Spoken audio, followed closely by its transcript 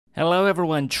Hello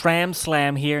everyone, Tram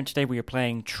Slam here, and today we are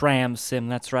playing Tram Sim.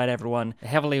 That's right everyone, a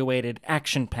heavily awaited,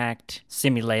 action-packed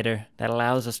simulator that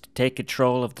allows us to take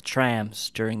control of the trams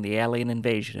during the alien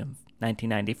invasion of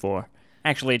 1994.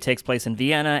 Actually, it takes place in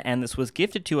Vienna, and this was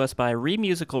gifted to us by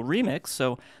Remusical Remix,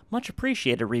 so much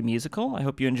appreciated, Remusical. I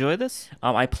hope you enjoy this.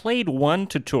 I played one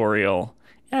tutorial,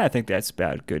 and I think that's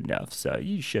about good enough, so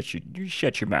you shut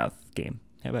your mouth, game.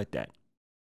 How about that?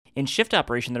 In shift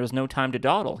operation, there is no time to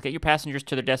dawdle. Get your passengers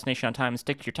to their destination on time and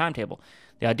stick to your timetable.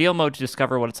 The ideal mode to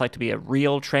discover what it's like to be a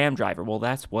real tram driver. Well,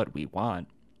 that's what we want.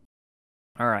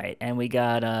 All right, and we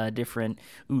got different,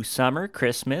 summer,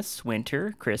 Christmas,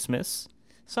 winter, Christmas,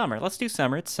 summer. Let's do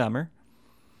summer. It's summer.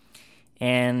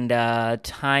 And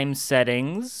time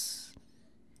settings.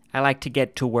 I like to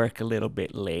get to work a little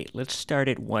bit late. Let's start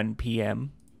at 1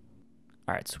 p.m.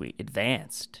 All right, sweet.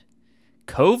 Advanced.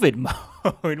 COVID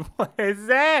mode? What is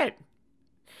that?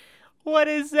 What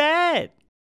is that?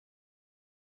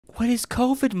 What is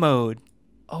COVID mode?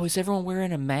 Oh, is everyone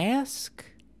wearing a mask?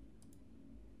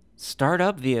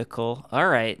 Startup vehicle. All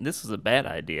right, this is a bad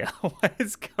idea. What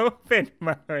is COVID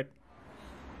mode? All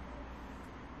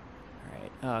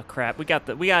right. Oh crap. We got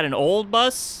an old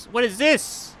bus. What is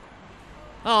this?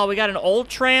 Oh, we got an old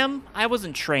tram. I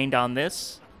wasn't trained on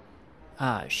this.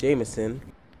 Jameson.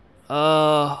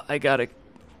 I gotta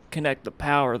connect the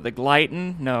power. The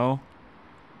lighting? No.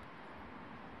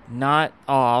 Not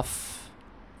off.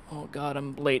 Oh god,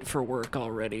 I'm late for work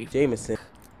already. Jameson.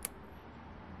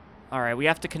 Alright, we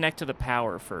have to connect to the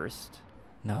power first.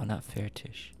 No, not fair,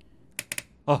 Tish.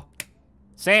 Oh.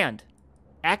 Sand.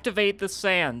 Activate the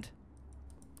sand.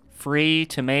 Free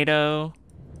tomato.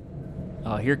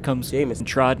 Oh, here comes Jameson.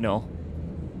 Trodnell.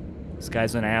 This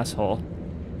guy's an asshole.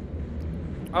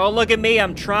 Oh, look at me,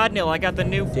 I'm Trodnell. I got the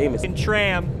new fucking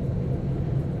tram.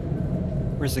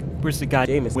 Where's the guy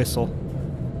whistle?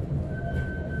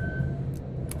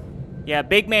 Yeah,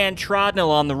 big man Trodnell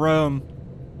on the road.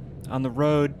 On the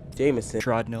road. Jameson.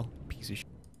 Trodnell. Piece of shit.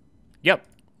 Yep.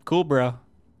 Cool, bro.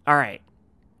 Alright.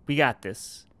 We got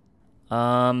this.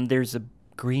 There's a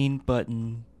green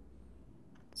button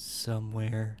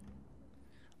somewhere.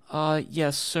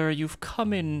 Yes, sir, you've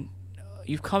come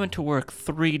into work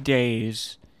 3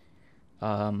 days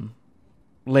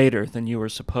later than you were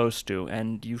supposed to,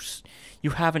 and you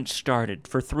haven't started.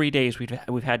 For 3 days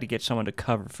we've had to get someone to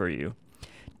cover for you.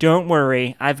 Don't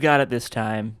worry, I've got it this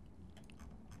time.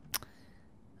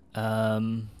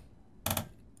 There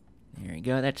we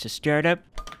go, that's a startup.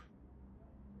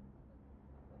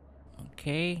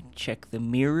 Okay, check the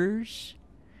mirrors.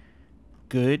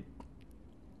 Good.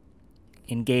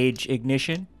 Engage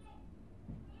ignition.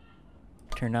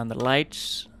 Turn on the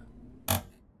lights.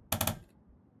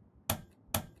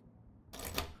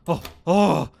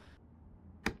 Oh!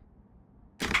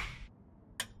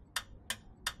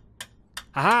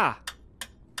 Aha!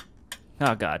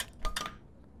 Oh, God.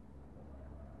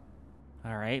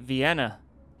 Alright, Vienna.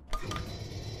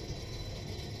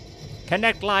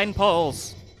 Connect line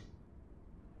poles.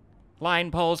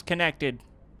 Line poles connected.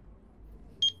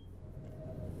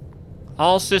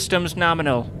 All systems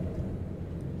nominal.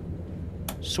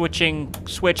 Switching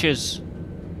switches.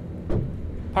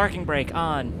 Parking brake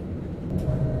on.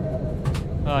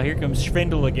 Oh, here comes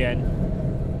Schvindel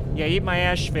again. Yeah, eat my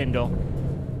ass, Schvindel.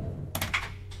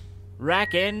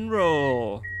 Rack and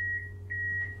roll.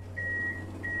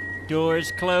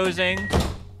 Doors closing.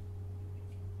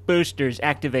 Boosters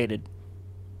activated.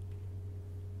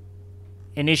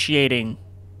 Initiating.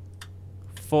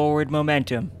 Forward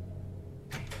momentum.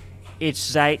 It's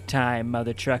sight time,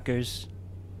 mother truckers.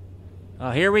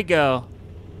 Oh, here we go.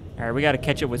 Alright, we gotta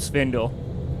catch up with Schvindel.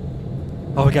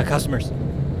 Oh, we got customers.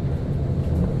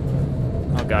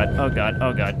 Oh god, oh god,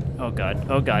 oh god, oh god,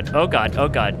 oh god, oh god, oh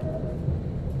god.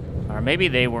 Or maybe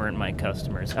they weren't my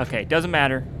customers. Okay, doesn't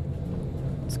matter.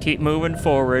 Let's keep moving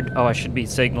forward. Oh, I should be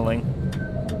signaling.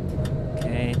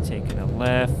 Okay, taking a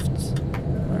left.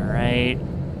 Alright.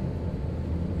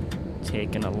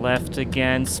 Taking a left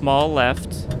again. Small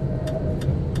left.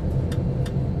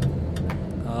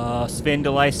 Oh,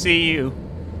 Schvindel, I see you.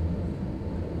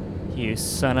 You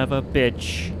son of a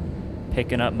bitch.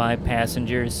 Picking up my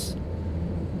passengers.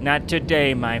 Not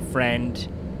today, my friend.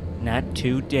 Not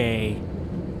today.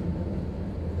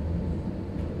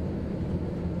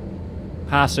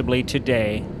 Possibly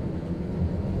today.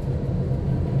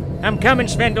 I'm coming,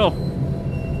 Schvindel.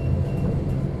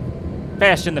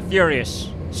 Fast and the Furious.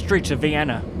 Streets of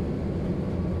Vienna.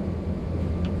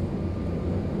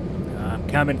 I'm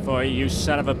coming for you, you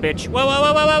son of a bitch. Whoa, whoa,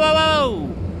 whoa, whoa, whoa, whoa, whoa!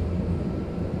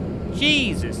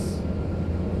 Jesus.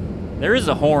 There is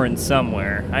a horn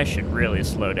somewhere. I should really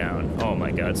slow down. Oh my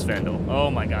god, Svendel.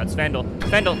 Oh my god, Svendel.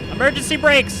 Svendel, emergency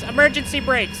brakes! Emergency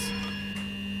brakes!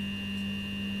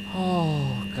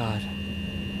 Oh god.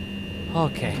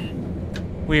 Okay.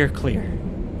 We are clear.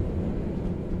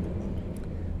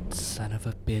 Son of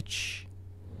a bitch.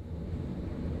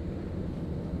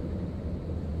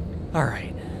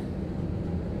 Alright.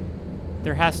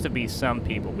 There has to be some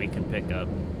people we can pick up.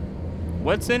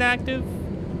 What's inactive?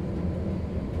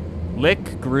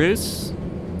 Lick, Groose,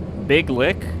 Big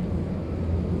Lick.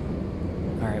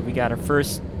 Alright, we got our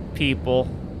first people.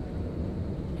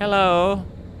 Hello.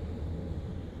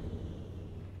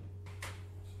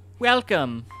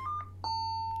 Welcome.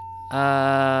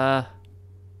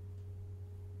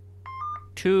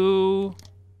 To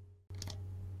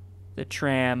the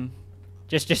tram.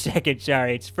 Just a second,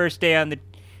 sorry. It's first day on the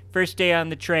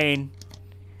train.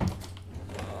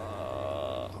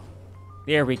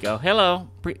 There we go. Hello.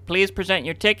 Please present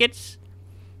your tickets.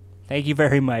 Thank you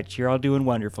very much. You're all doing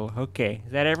wonderful. Okay.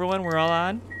 Is that everyone? We're all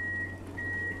on?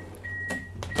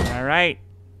 All right.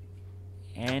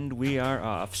 And we are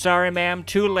off. Sorry, ma'am.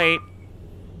 Too late.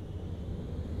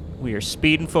 We are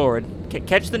speeding forward.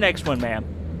 Catch the next one, ma'am.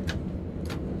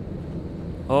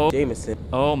 Oh. Jameson.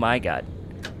 Oh, my God.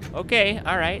 Okay.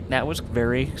 All right. That was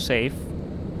very safe.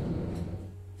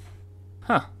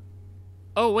 Huh.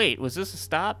 Oh, wait, was this a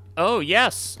stop? Oh,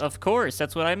 yes, of course,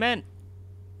 that's what I meant.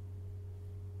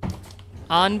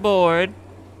 On board.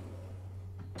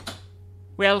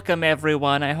 Welcome,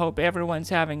 everyone. I hope everyone's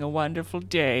having a wonderful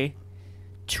day.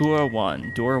 Tour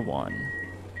 1, door 1.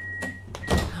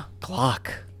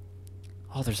 Glock.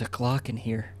 Oh, there's a Glock in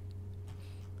here.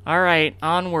 All right,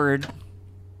 onward.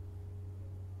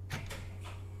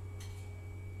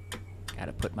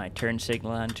 Gotta put my turn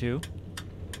signal on, too.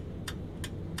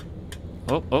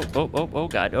 Oh, oh,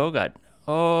 God, oh, God.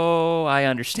 Oh, I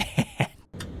understand.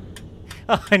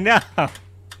 Oh, no.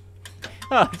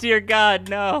 Oh, dear God,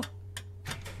 no.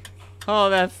 Oh,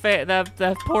 that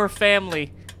poor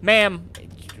family. Ma'am,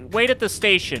 wait at the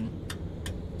station.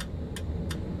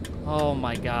 Oh,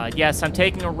 my God. Yes, I'm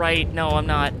taking a right. No, I'm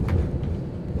not.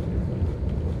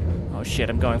 Oh, shit,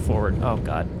 I'm going forward. Oh,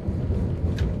 God.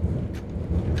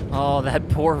 Oh, that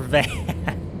poor van.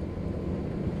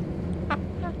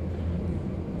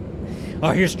 Oh,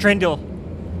 here's Trindle.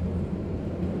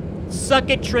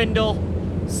 Suck it, Trindle.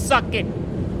 Suck it.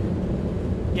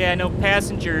 Yeah, no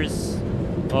passengers.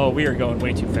 Oh, we are going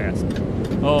way too fast.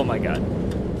 Oh, my God.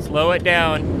 Slow it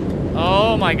down.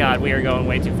 Oh, my God, we are going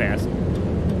way too fast.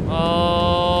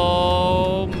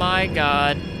 Oh, my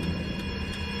God.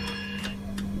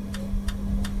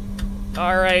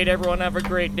 All right, everyone, have a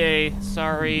great day.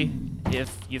 Sorry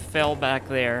if you fell back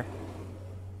there.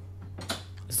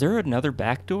 Is there another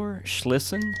back door?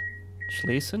 Schließen?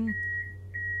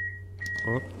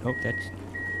 Oh, nope, that's...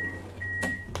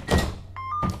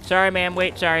 Sorry, ma'am,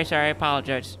 wait, sorry, I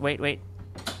apologize. Wait.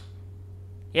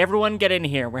 Everyone get in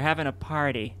here, we're having a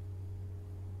party.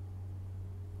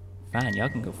 Fine, y'all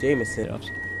can go. Jameson.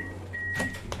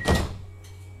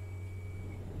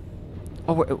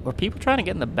 Oh, were people trying to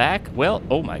get in the back? Well,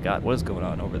 oh my God, what is going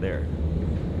on over there?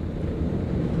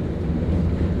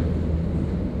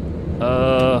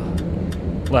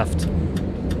 Left.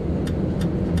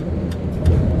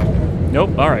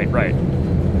 Nope, alright, right.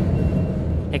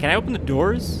 Hey, can I open the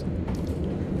doors?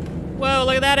 Whoa,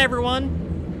 look at that, everyone.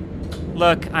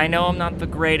 Look, I know I'm not the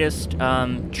greatest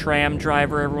tram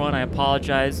driver, everyone. I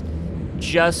apologize.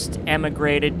 Just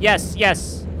emigrated. Yes,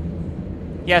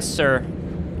 sir.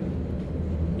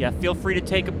 Yeah, feel free to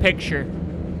take a picture.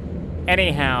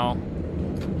 Anyhow,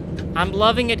 I'm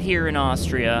loving it here in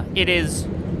Austria. It is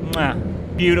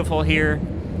beautiful here.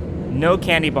 No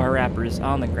candy bar wrappers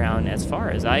on the ground as far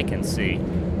as I can see.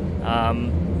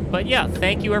 But yeah,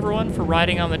 thank you everyone for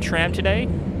riding on the tram today.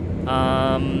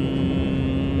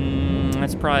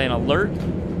 That's probably an alert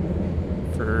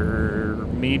for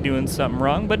me doing something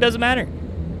wrong, but it doesn't matter.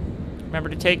 Remember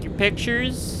to take your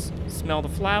pictures, smell the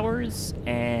flowers,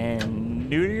 and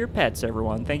neuter your pets,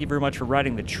 everyone. Thank you very much for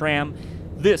riding the tram.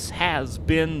 This has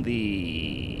been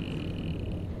the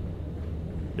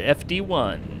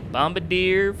FD1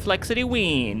 Bombardier Flexity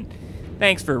Ween.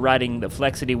 Thanks for riding the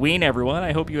Flexity Ween, everyone.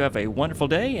 I hope you have a wonderful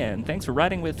day, and thanks for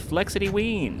riding with Flexity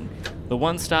Ween, the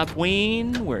one-stop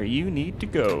ween where you need to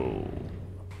go.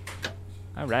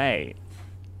 All right.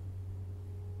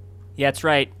 Yeah, that's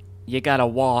right. You gotta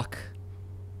walk.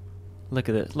 Look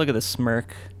at it. Look at the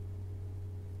smirk.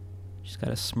 She's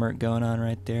got a smirk going on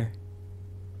right there.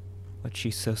 What's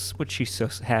she so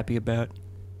happy about?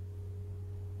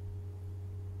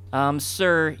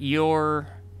 Sir, your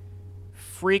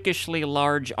freakishly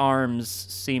large arms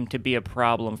seem to be a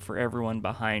problem for everyone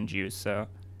behind you, so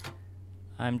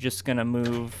I'm just gonna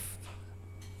move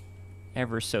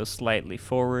ever so slightly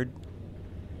forward.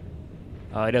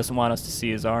 Oh, he doesn't want us to see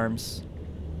his arms.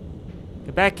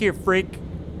 Get back here, freak.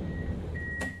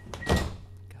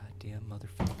 Goddamn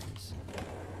motherfuckers.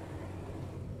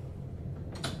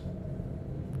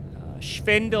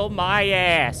 Schwindel my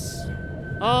ass.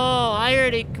 Oh, I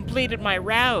already completed my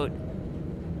route.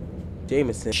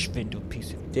 Jameson. Schwindel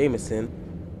piece of... Jameson.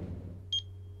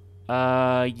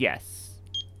 Yes.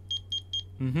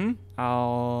 There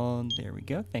we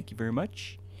go. Thank you very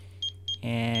much.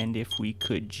 And if we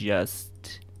could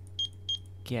just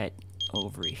get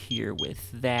over here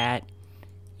with that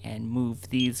and move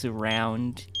these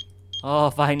around. Oh,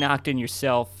 if I knocked in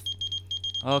yourself.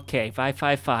 Okay,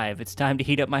 555. It's time to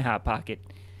heat up my Hot Pocket.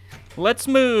 Let's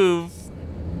move.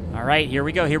 All right, here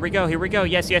we go, here we go, here we go.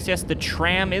 Yes, yes, yes, the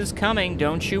tram is coming.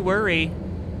 Don't you worry.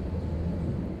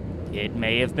 It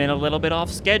may have been a little bit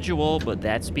off schedule, but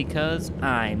that's because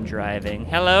I'm driving.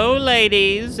 Hello,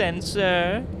 ladies and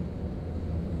sir.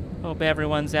 Hope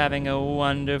everyone's having a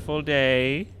wonderful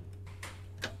day.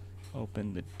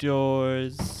 Open the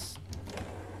doors.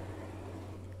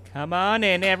 Come on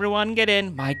in, everyone, get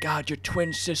in. My God, your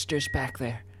twin sister's back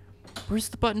there. Where's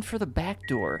the button for the back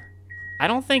door? I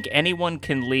don't think anyone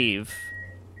can leave.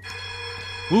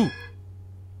 Ooh.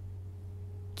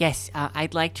 Yes,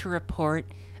 I'd like to report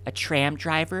a tram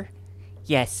driver.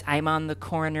 Yes, I'm on the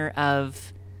corner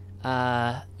of,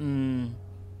 Bawag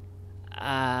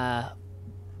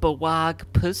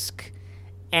Pusk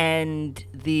and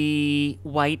the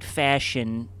White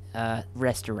Fashion,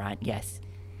 restaurant, yes.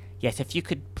 Yes, if you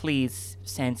could please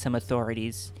send some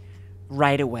authorities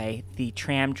right away. The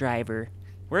tram driver...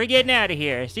 We're getting out of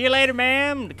here. See you later,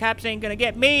 ma'am. The cops ain't gonna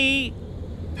get me.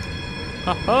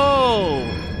 Ho-ho!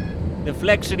 The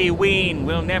Flexity Ween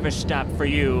will never stop for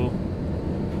you.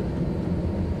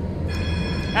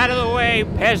 Out of the way,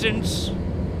 peasants.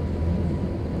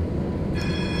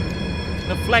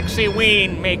 The Flexi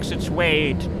Ween makes its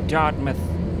way to Dartmouth.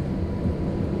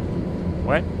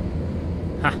 What?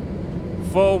 Ha!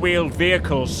 Four-wheeled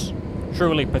vehicles.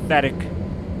 Truly pathetic.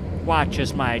 Watch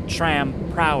as my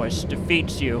tram prowess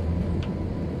defeats you.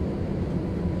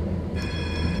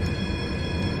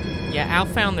 Yeah, Al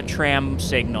found the tram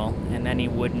signal, and then he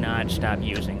would not stop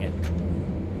using it.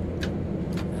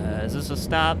 Is this a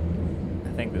stop? I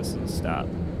think this is a stop.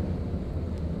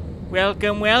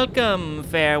 Welcome, welcome,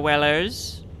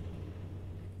 farewellers.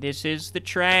 This is the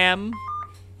tram.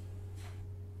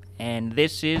 And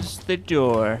this is the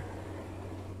door.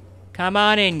 Come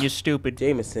on in, you stupid...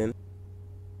 Jameson.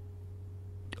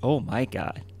 Oh my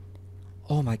God.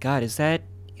 Oh my God, is that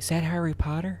Harry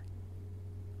Potter?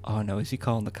 Oh no, is he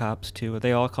calling the cops too? Are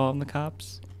they all calling the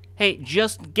cops? Hey,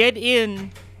 just get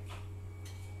in.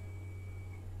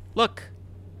 Look.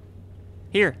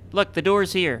 Here, look, the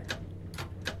door's here.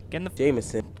 Get in the...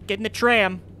 Jameson. Get in the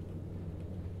tram.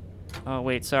 Oh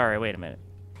wait, sorry, wait a minute.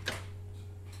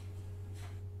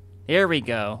 Here we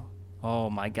go.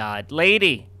 Oh my God.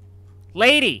 Lady!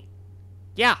 Lady!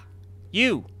 Yeah,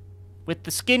 you. With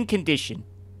the skin condition.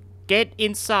 Get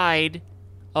inside.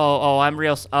 Oh, I'm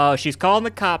real... Oh, she's calling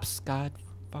the cops. God.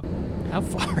 Fuck. How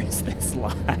far is this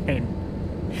line?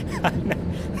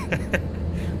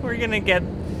 We're gonna get...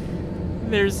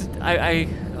 There's...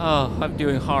 Oh, I'm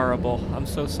doing horrible. I'm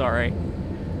so sorry.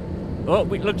 Oh,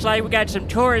 it looks like we got some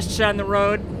tourists on the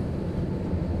road.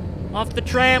 Off the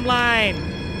tram line.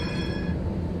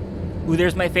 Ooh,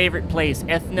 there's my favorite place.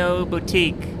 Ethno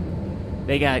Boutique.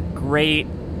 They got great...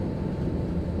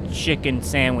 chicken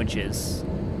sandwiches.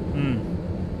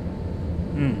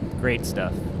 Great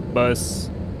stuff. Bus.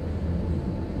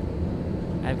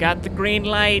 I've got the green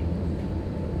light.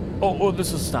 Oh,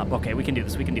 this is stop. Okay, we can do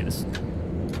this. We can do this.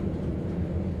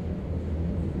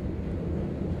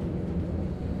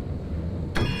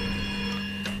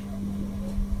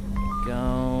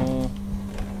 Go.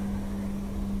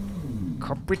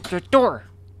 Come with the door.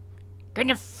 Get in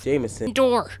the Jameson.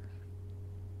 door.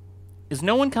 Is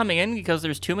no one coming in because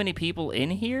there's too many people in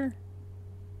here?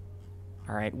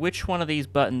 Alright, which one of these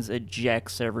buttons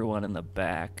ejects everyone in the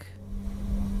back?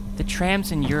 The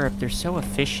trams in Europe, they're so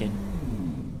efficient.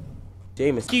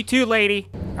 Jameson. You too, lady.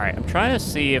 Alright, I'm trying to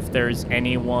see if there's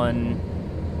anyone...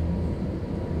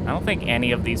 I don't think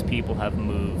any of these people have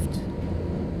moved.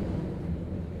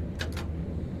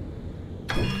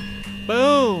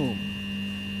 Boom!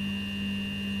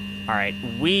 Alright,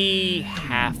 we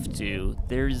have to.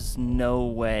 There's no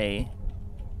way.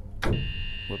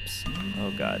 Whoops.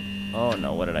 Oh God. Oh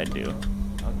no, what did I do?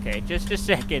 Okay, just a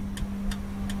second.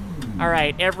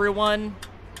 Alright, everyone.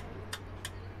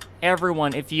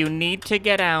 everyone, if you need to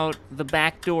get out, the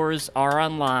back doors are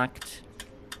unlocked.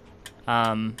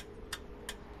 Oh,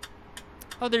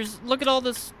 look at all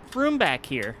this room back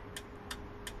here.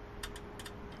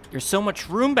 There's so much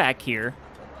room back here.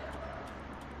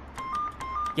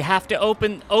 You have to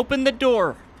open the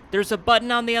door. There's a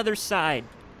button on the other side.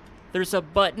 There's a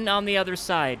button on the other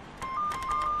side.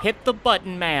 Hit the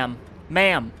button, ma'am.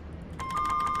 Ma'am.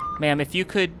 Ma'am, if you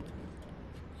could...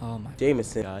 Oh, my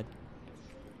Jameson. God.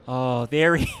 Oh,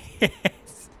 there he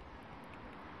is.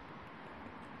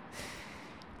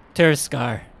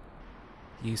 Turskar.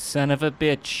 You son of a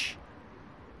bitch.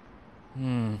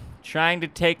 Trying to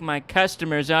take my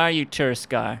customers, are you,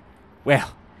 Turskar?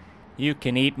 Well, you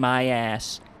can eat my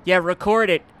ass. Yeah, record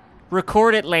it.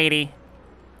 Record it, lady.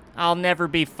 I'll never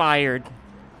be fired.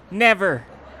 Never.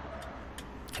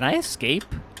 Can I escape?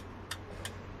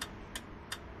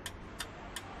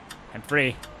 I'm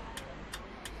free.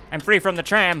 I'm free from the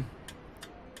tram.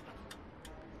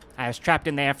 I was trapped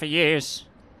in there for years.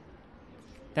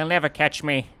 They'll never catch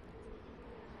me.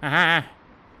 Aha.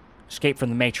 Escape from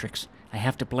the Matrix. I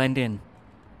have to blend in.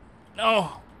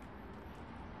 No.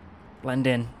 Blend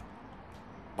in.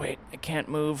 Wait, I can't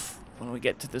move when we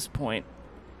get to this point.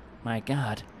 My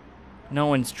God. No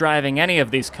one's driving any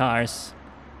of these cars.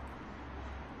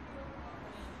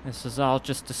 This is all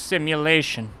just a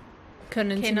simulation.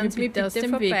 Können Sie mir bitte aus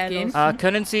dem Weg gehen?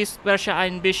 Können Sie sprechen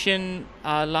ein bisschen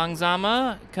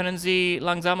langsamer? Können Sie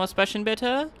langsamer sprechen,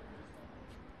 bitte?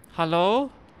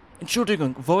 Hallo?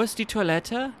 Entschuldigung, wo ist die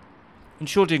Toilette?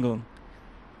 Entschuldigung.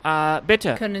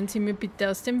 Bitte. Können Sie mir bitte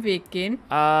aus dem Weg gehen?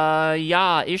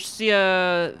 Ja, ich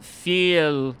sehe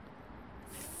viel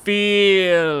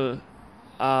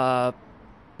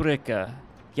Brücke.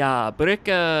 Ja,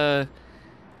 Brücke,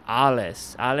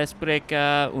 alles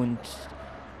Brücke und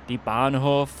die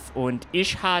Bahnhof und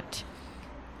ich hat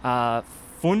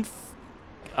 5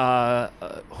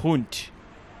 Hund.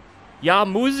 Ja,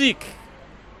 Musik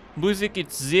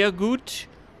ist sehr gut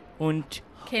und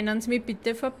Können Sie mich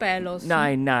bitte vorbeilassen?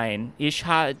 nein, ich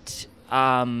hat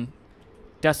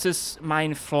das ist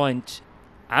mein Freund.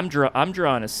 I'm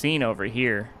drawing a scene over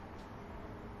here.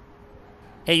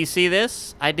 Hey, you see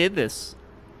this? I did this.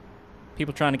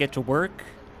 People trying to get to work?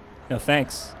 No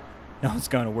thanks. No one's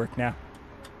going to work now.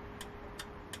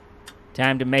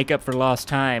 Time to make up for lost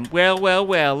time. Well,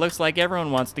 looks like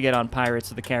everyone wants to get on Pirates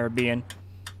of the Caribbean.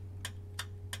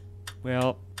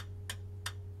 Well,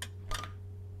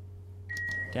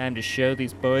 time to show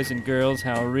these boys and girls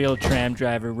how a real tram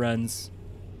driver runs.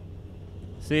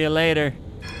 See you later.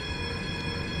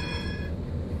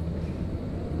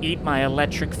 Eat my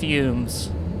electric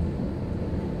fumes.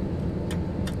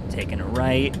 Taking a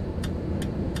right.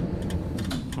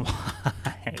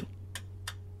 Why?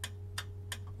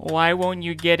 Why won't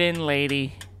you get in,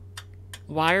 lady?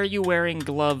 Why are you wearing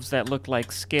gloves that look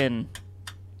like skin?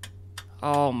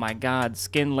 Oh my God,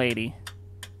 skin lady.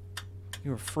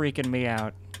 You're freaking me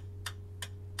out.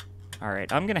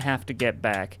 Alright, I'm gonna have to get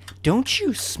back. Don't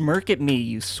you smirk at me,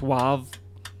 you suave.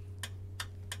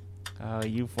 Oh,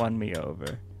 you've won me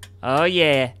over. Oh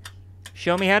yeah.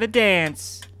 Show me how to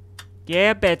dance.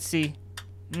 Yeah, Betsy.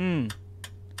 Please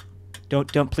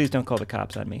don't call the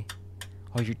cops on me.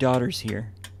 Oh, your daughter's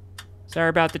here. Sorry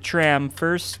about the tram.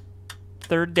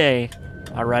 Third day.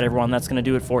 Alright, everyone, that's going to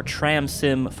do it for Tram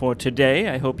Sim for today.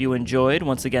 I hope you enjoyed.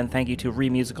 Once again, thank you to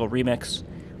Remusical Remix.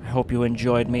 I hope you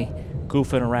enjoyed me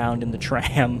goofing around in the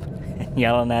tram and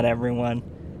yelling at everyone.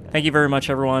 Thank you very much,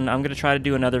 everyone. I'm going to try to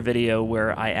do another video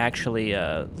where I actually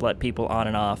let people on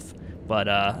and off. But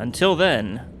until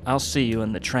then, I'll see you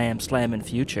in the Tram Slammin'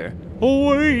 future.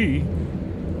 Away!